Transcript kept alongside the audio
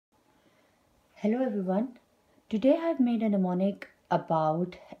Hello everyone. Today I've made a mnemonic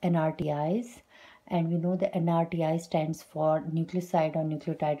about NRTIs, and we know the NRTI stands for nucleoside or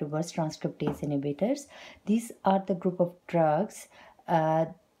nucleotide reverse transcriptase inhibitors. These are the group of drugs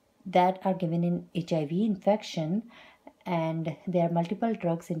that are given in HIV infection, and there are multiple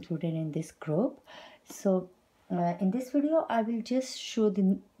drugs included in this group. So in this video I will just show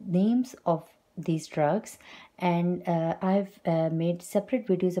the names of these drugs, and I've made separate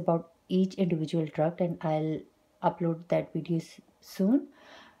videos about each individual drug, and I'll upload that video soon.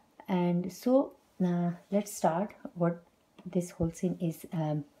 And so let's start what this whole scene is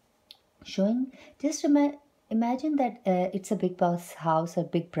showing. Just imagine that it's a big boss house or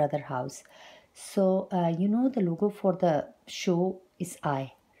big brother house. So you know the logo for the show is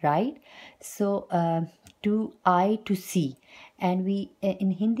I, right? So to I to see, and we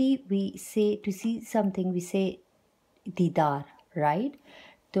in Hindi we say to see something, we say didar, right?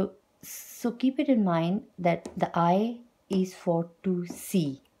 So keep it in mind that the I is for to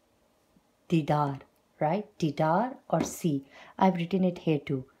see, didar, right? Didar or see. I've written it here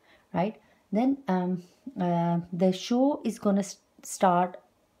too, right? Then the show is gonna start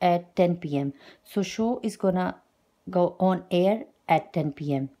at 10 p.m. So show is gonna go on air at 10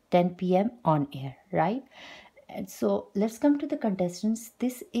 p.m. 10 p.m. on air, right? And so let's come to the contestants.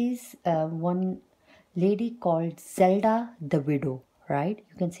 This is one lady called Zelda the widow, right?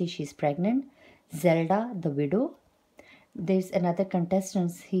 You can see she's pregnant. Zelda the widow. There's another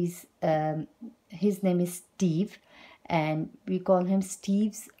contestant. His name is Steve, and we call him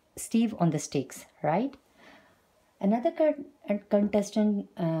Steve on the sticks, right? Another contestant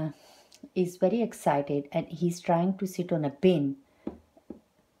is very excited, and he's trying to sit on a bin.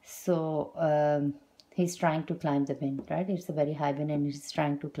 So he's trying to climb the bin, right? It's a very high bin, and he's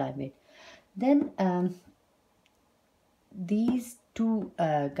trying to climb it. Then these two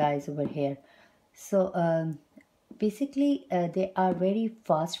guys over here. So basically they are very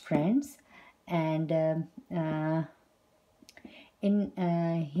fast friends, and in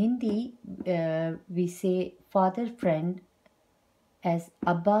Hindi we say father friend as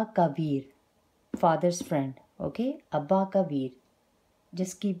Abba Kabir, father's friend. Okay, Abba Kabir.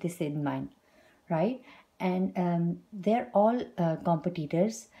 Just keep this in mind, right? And they're all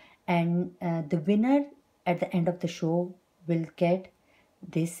competitors, and the winner at the end of the show will get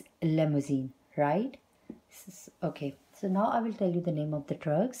this limousine, right? Okay, so now I will tell you the name of the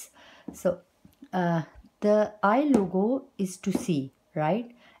drugs. So the I logo is to see, right?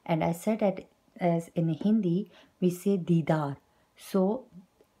 And I said that as in Hindi we say didar. So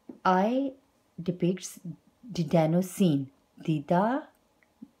I depicts didanosine, didar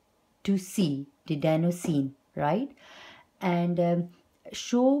to see, didanosine, right? And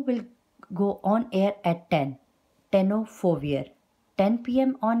show will go on air at 10 10:04, 10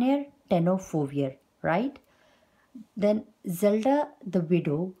 p.m. on air, 10:04, right? Then Zelda the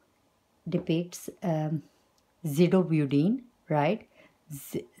widow depicts zidovudine, right?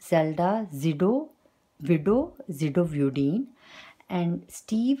 Zelda widow zidovudine, and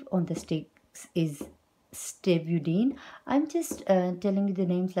Steve on the sticks is stevudine. I'm just telling you the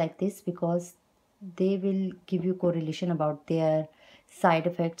names like this because they will give you correlation about their side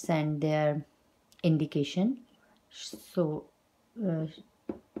effects and their indication. So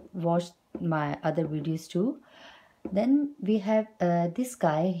watch my other videos too. Then we have this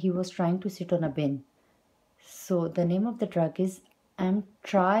guy. He was trying to sit on a bin. So the name of the drug is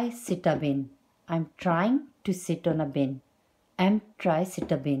amtricitabine. I'm trying to sit on a bin.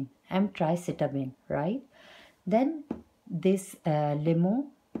 Amtricitabine. Amtricitabine, right? Then this limo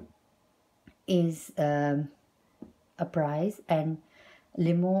is a prize, and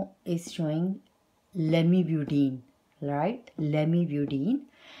limo is showing lemivudine, right? Lemivudine.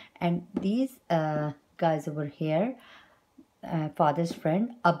 And these guys over here, father's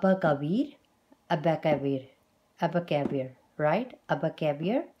friend, Abba Kabir, Abba Kabir, Abba Kabir, right? Abba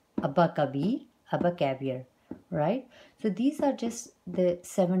Kabir, Abba Kabir, Abba Kabir, right? So these are just the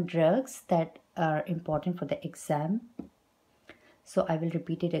 7 drugs that are important for the exam. So I will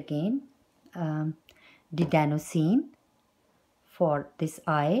repeat it again. Didanosine for this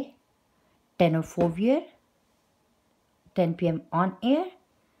I, tenofovir, 10 p.m. on air,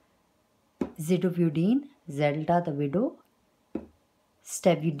 zidovudine, Zelda the widow,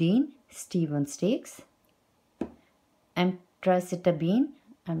 stevudine, Steve on stakes, amtricitabine,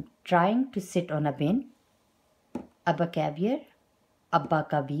 I'm trying to sit on a bin, abacavir, Abba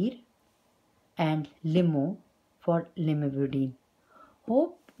Kabir, and limo for limivudine.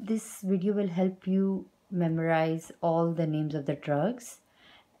 Hope this video will help you memorize all the names of the drugs,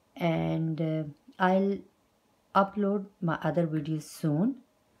 and I'll upload my other videos soon.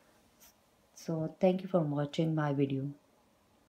 So thank you for watching my video.